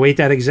either got to wait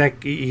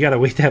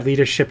that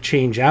leadership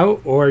change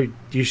out, or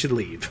you should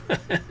leave,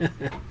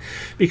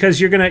 because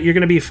you're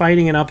gonna be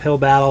fighting an uphill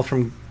battle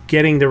from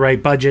getting the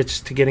right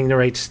budgets to getting the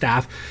right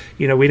staff.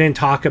 We didn't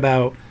talk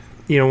about,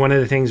 one of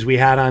the things we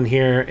had on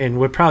here, and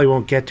we probably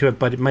won't get to it,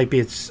 but it might be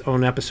its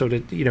own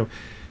episode.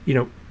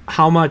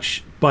 How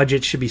much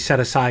budget should be set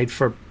aside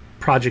for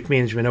project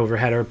management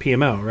overhead or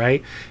PMO,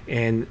 right?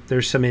 And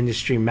there's some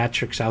industry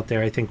metrics out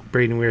there. I think,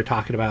 Braden, we were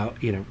talking about,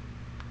 10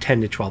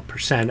 to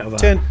 12% of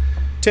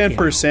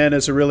 10%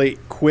 is a really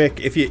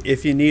quick.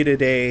 If you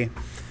needed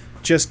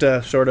just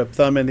a sort of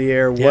thumb in the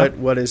air,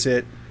 what is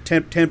it?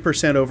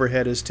 10%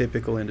 overhead is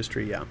typical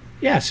industry, yeah.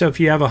 Yeah, so if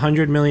you have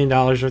 $100 million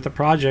worth of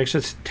projects,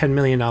 it's $10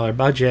 million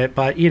budget.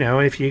 But,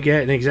 if you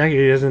get an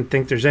executive who doesn't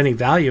think there's any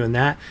value in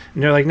that,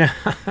 and they're like, no,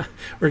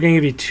 we're going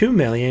to give you $2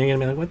 million, you're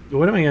going to be like,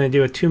 what am I going to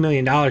do with $2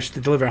 million to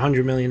deliver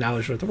 $100 million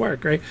worth of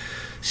work, right?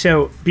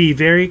 So be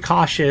very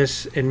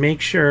cautious and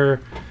make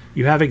sure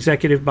you have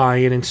executive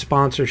buy-in and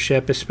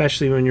sponsorship,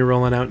 especially when you're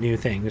rolling out new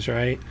things,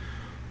 right?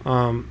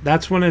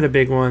 That's one of the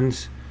big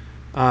ones.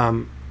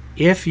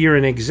 If you're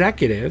an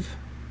executive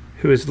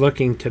who is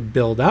looking to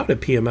build out a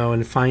PMO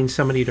and find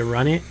somebody to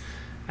run it,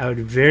 I would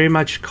very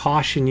much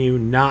caution you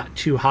not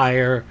to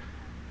hire,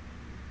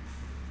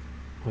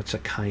 what's a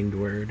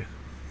kind word?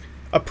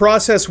 A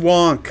process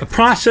wonk. A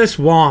process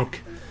wonk.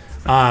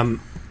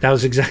 That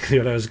was exactly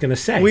what I was going to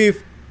say.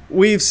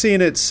 We've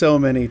seen it so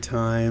many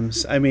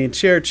times. I mean,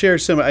 share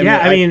some. I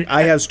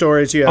have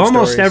stories. You have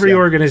almost stories, every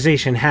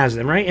organization has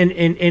them, right?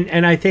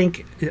 And I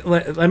think,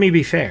 let me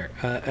be fair.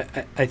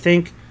 I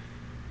think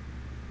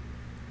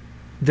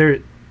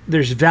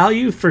there's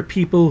value for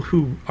people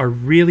who are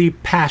really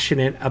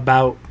passionate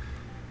about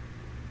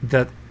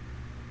the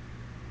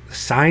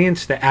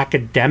science, the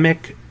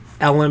academic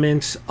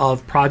elements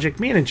of project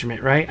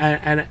management, right?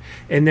 I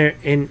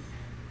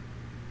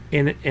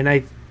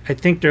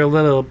think they're a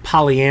little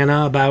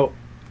Pollyanna about,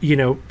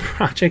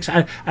 projects.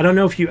 I don't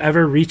know if you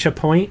ever reach a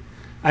point.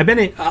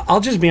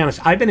 I'll just be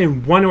honest. I've been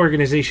in one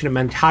organization in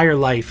my entire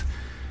life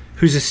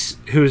who's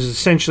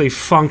essentially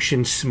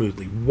functioned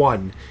smoothly.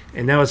 One,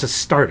 and that was a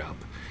startup.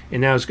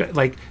 And that was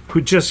like,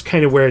 who just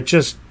kind of, where it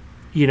just,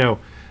 there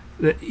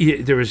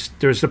was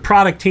the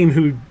product team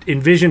who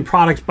envisioned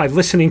products by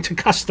listening to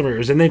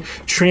customers and then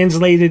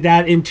translated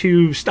that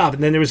into stuff.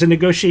 And then there was a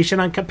negotiation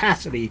on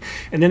capacity.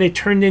 And then it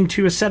turned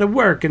into a set of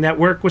work, and that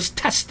work was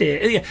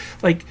tested.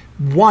 Like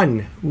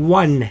one.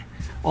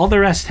 All the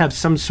rest have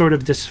some sort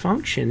of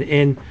dysfunction.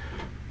 And,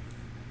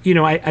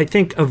 I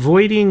think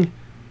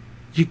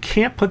you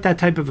can't put that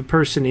type of a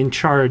person in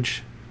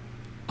charge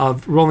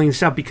of rolling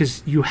this out,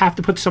 because you have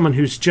to put someone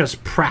who's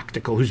just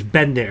practical, who's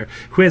been there,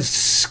 who has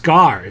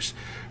scars,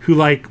 who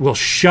will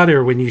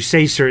shudder when you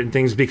say certain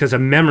things because a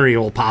memory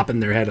will pop in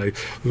their head,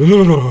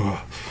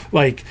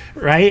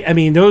 right? I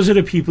mean, those are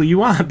the people you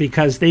want,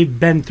 because they've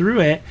been through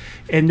it,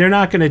 and they're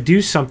not going to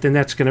do something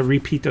that's going to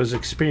repeat those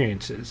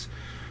experiences.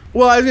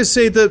 Well, I was going to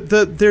say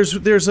that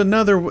there's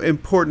another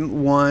important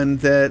one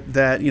that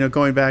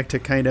going back to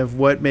kind of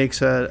what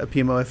makes a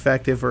PMO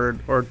effective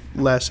or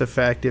less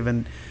effective,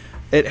 and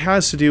it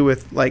has to do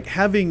with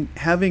having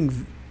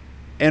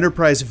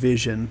enterprise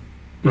vision,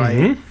 right?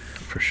 Mm-hmm.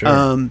 For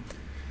sure.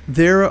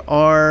 There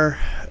are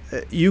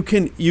you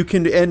can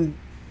and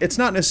it's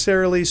not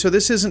necessarily, so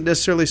this isn't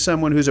necessarily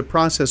someone who's a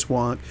process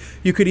wonk.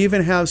 You could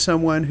even have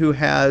someone who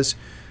has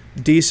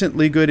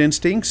decently good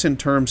instincts in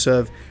terms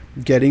of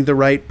getting the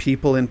right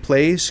people in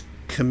place,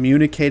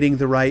 communicating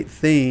the right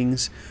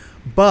things,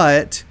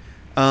 but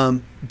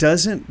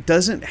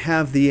doesn't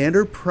have the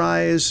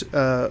enterprise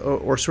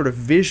or sort of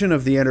vision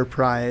of the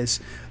enterprise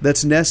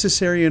that's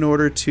necessary in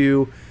order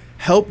to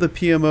help the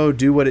PMO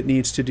do what it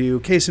needs to do.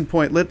 Case in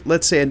point,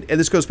 let's say, and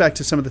this goes back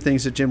to some of the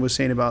things that Jim was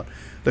saying about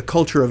the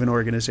culture of an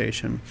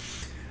organization.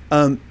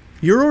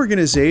 your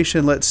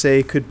organization, let's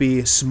say, could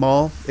be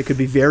small. It could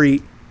be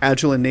very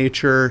agile in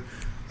nature,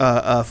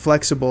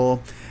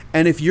 flexible.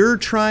 And if you're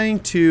trying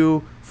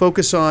to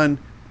focus on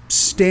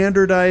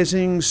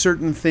standardizing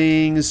certain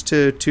things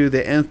to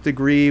the nth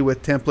degree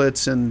with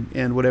templates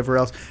and whatever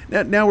else,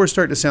 now we're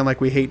starting to sound like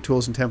we hate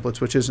tools and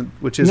templates, which isn't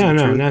true.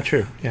 No, not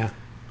true. Yeah.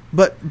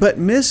 But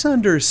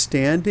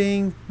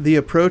misunderstanding the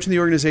approach in the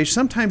organization,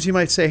 sometimes you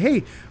might say,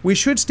 hey, we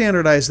should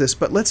standardize this,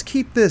 but let's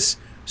keep this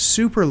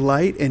super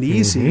light and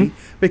easy,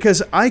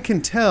 because I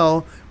can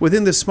tell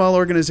within this small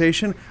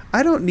organization,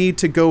 I don't need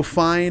to go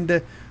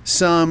find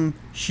some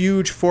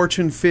huge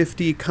Fortune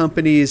 50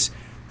 company's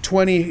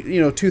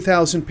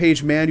 2,000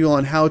 page manual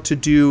on how to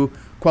do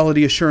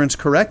quality assurance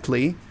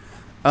correctly.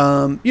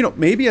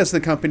 Maybe as the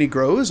company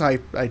grows, I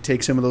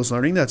take some of those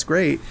learning. That's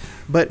great.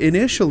 But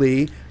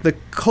initially, the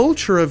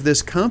culture of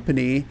this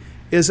company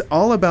is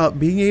all about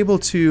being able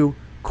to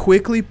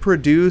quickly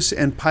produce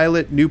and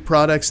pilot new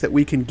products that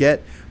we can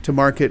get to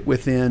market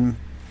within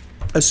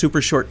a super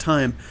short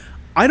time.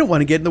 I don't want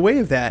to get in the way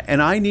of that.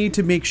 And I need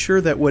to make sure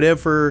that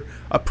whatever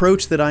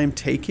approach that I'm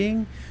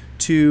taking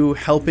to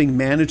helping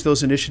manage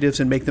those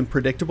initiatives and make them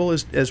predictable,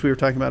 as we were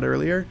talking about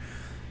earlier,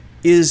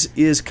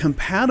 is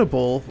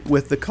compatible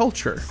with the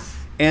culture.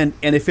 And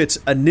if it's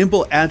a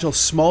nimble, agile,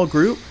 small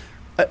group,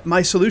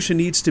 my solution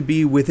needs to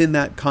be within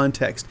that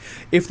context.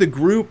 If the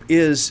group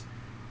is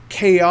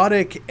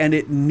chaotic and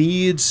it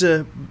needs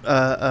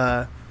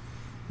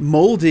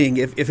molding,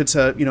 if it's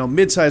a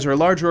mid-size or a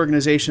large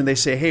organization, they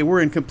say, hey, we're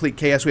in complete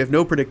chaos, we have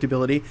no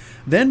predictability,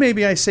 then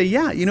maybe I say,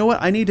 yeah, you know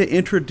what, I need to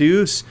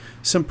introduce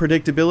some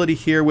predictability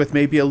here with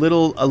maybe a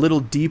little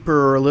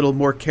deeper or a little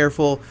more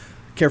carefully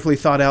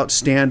thought out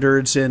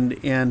standards and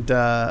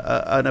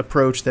an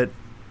approach that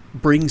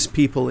brings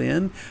people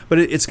in. But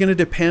it's going to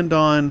depend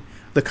on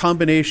the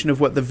combination of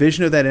what the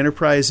vision of that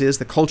enterprise is,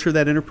 the culture of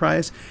that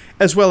enterprise,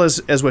 as well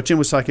as what Jim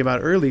was talking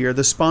about earlier,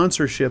 the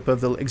sponsorship of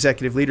the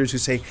executive leaders who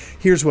say,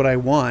 here's what I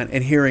want,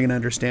 and hearing and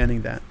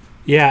understanding that.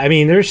 Yeah, I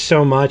mean, there's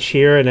so much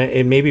here,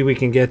 and maybe we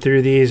can get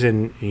through these,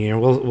 and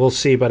we'll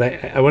see. But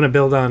I want to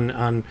build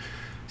on.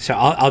 So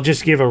I'll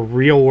just give a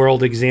real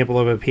world example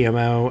of a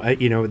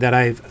PMO. That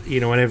I've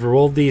when I've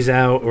rolled these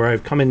out, or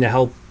I've come in to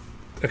help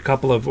a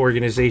couple of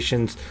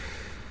organizations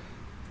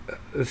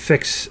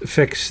fix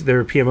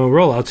their PMO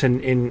rollouts,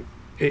 and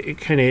it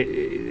kind of,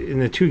 in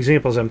the two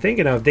examples I'm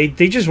thinking of, they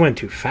just went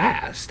too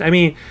fast. I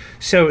mean,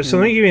 so let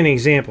me give you an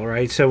example,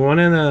 right? So one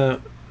of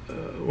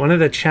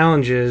the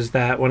challenges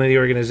that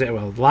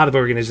a lot of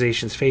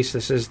organizations face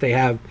this is they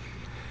have,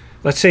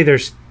 let's say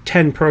there's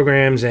 10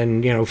 programs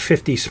and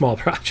 50 small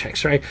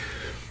projects, right?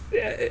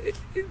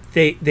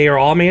 They are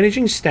all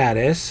managing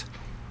status,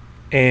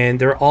 and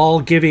they're all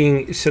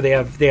giving, so they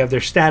have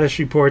their status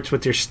reports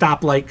with their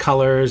stoplight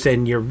colors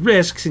and your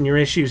risks and your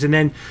issues, and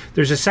then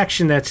there's a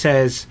section that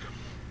says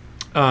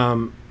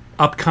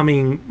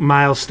upcoming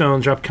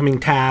milestones or upcoming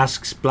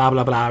tasks, blah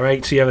blah blah,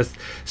 right? So you have a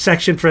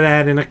section for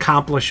that and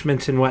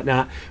accomplishments and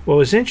whatnot. What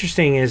was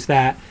interesting is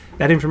that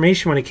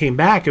information, when it came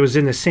back, it was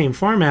in the same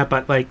format,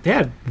 but like they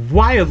had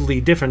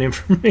wildly different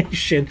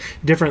information,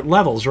 different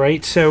levels,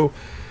 right? So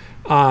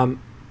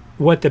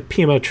what the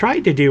PMO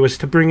tried to do was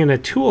to bring in a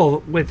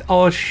tool with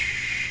all a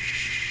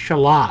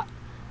shlot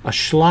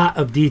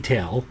of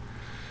detail,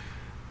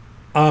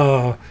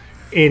 and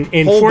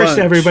force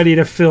everybody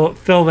to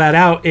fill that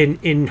out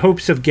in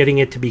hopes of getting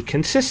it to be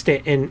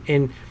consistent.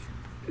 And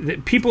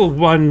people,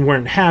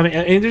 weren't having,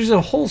 and there's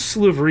a whole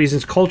slew of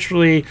reasons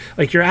culturally,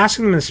 like you're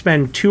asking them to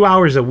spend 2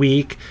 hours a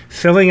week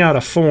filling out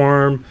a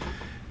form.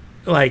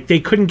 Like they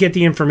couldn't get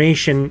the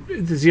information.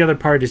 The other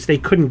part is they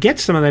couldn't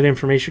get some of that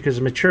information because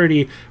of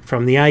maturity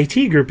from the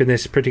IT group in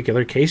this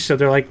particular case. So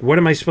they're like, what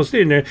am I supposed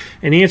to do?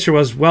 And the answer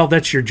was, well,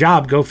 that's your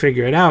job. Go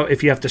figure it out.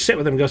 If you have to sit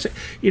with them, go sit.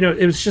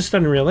 It was just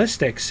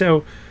unrealistic.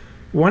 So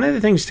one of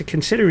the things to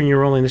consider when you're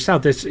rolling this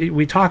out,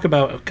 we talk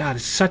about, oh God,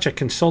 it's such a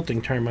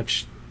consulting term,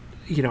 which,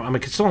 I'm a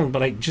consultant,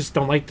 but I just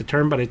don't like the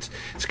term, but it's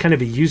kind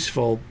of a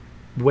useful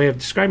way of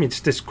describing it.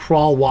 It's this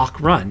crawl, walk,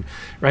 run,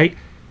 right?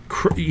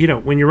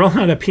 When you're rolling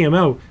out a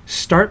PMO,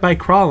 start by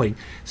crawling.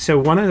 So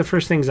one of the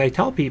first things I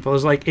tell people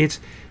is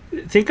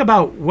think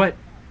about what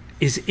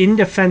is in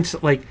defense.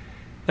 Like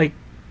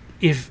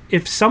if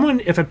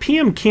a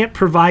PM can't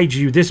provide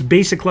you this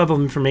basic level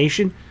of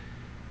information,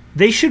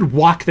 they should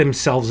walk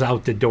themselves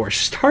out the door.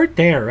 Start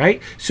there,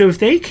 right? So if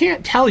they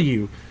can't tell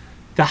you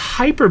the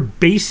hyper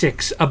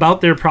basics about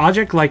their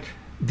project, like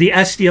the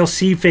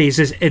SDLC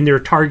phases and their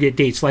target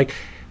dates, like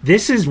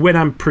this is when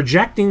I'm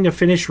projecting to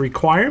finish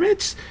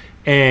requirements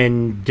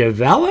and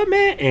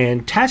development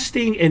and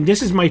testing, and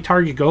this is my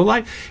target go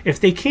live. If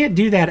they can't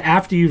do that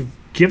after you've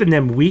given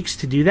them weeks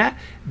to do that,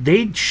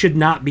 they should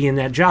not be in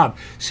that job.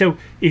 So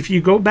if you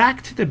go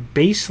back to the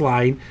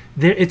baseline,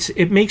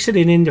 it makes it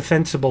an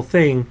indefensible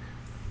thing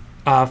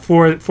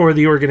for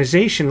the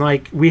organization.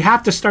 Like we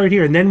have to start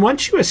here, and then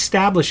once you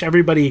establish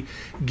everybody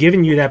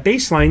giving you that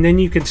baseline, then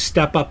you can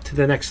step up to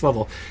the next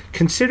level.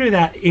 Consider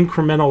that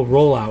incremental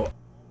rollout.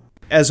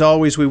 As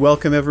always, we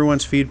welcome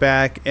everyone's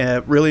feedback.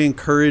 Really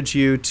encourage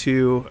you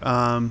to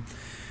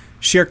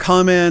share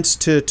comments,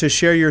 to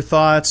share your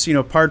thoughts. You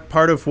know,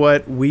 part of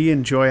what we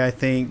enjoy, I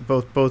think,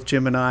 both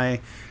Jim and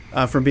I,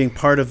 from being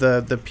part of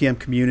the PM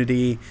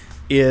community,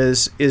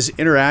 is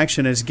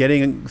interaction, is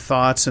getting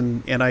thoughts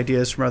and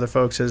ideas from other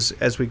folks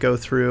as we go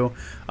through.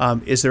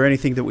 Is there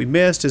anything that we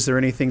missed? Is there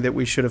anything that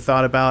we should have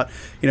thought about?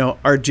 You know,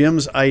 are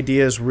Jim's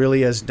ideas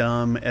really as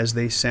dumb as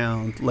they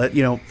sound?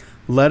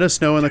 Let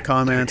us know in the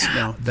comments.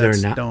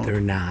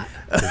 They're not.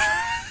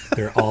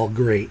 They're all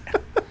great.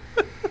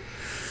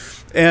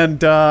 And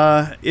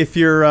if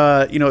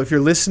you're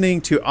listening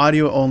to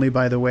audio only,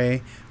 by the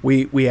way,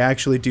 we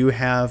actually do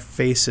have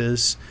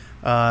faces.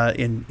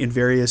 In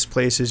various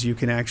places, you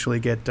can actually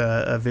get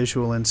a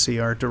visual and see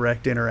our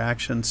direct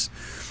interactions.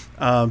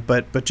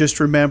 But just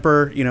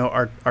remember, you know,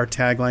 our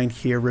tagline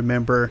here.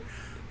 Remember,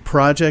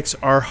 projects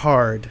are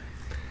hard.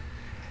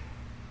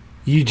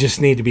 You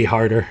just need to be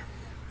harder.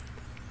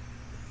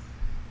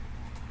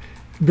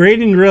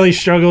 Braden really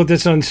struggled with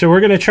this one, so we're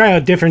going to try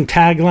out different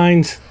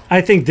taglines.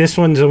 I think this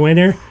one's a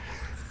winner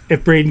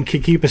if Braden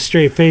can keep a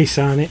straight face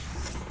on it.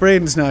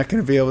 Braden's not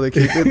going to be able to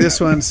keep it. This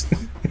one's...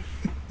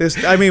 let's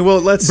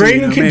see.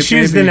 Braden can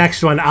choose the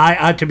next one.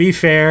 To be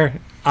fair,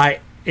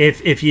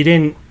 if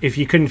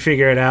you couldn't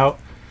figure it out,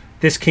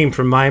 this came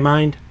from my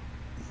mind.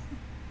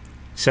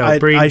 So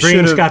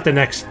Braden's got the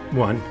next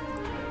one.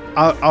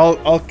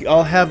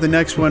 I'll have the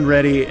next one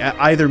ready,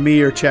 either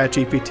me or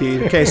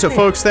ChatGPT. Okay, so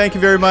folks, thank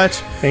you very much.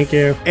 Thank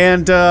you.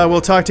 And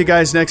we'll talk to you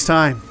guys next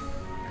time.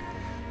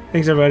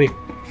 Thanks, everybody.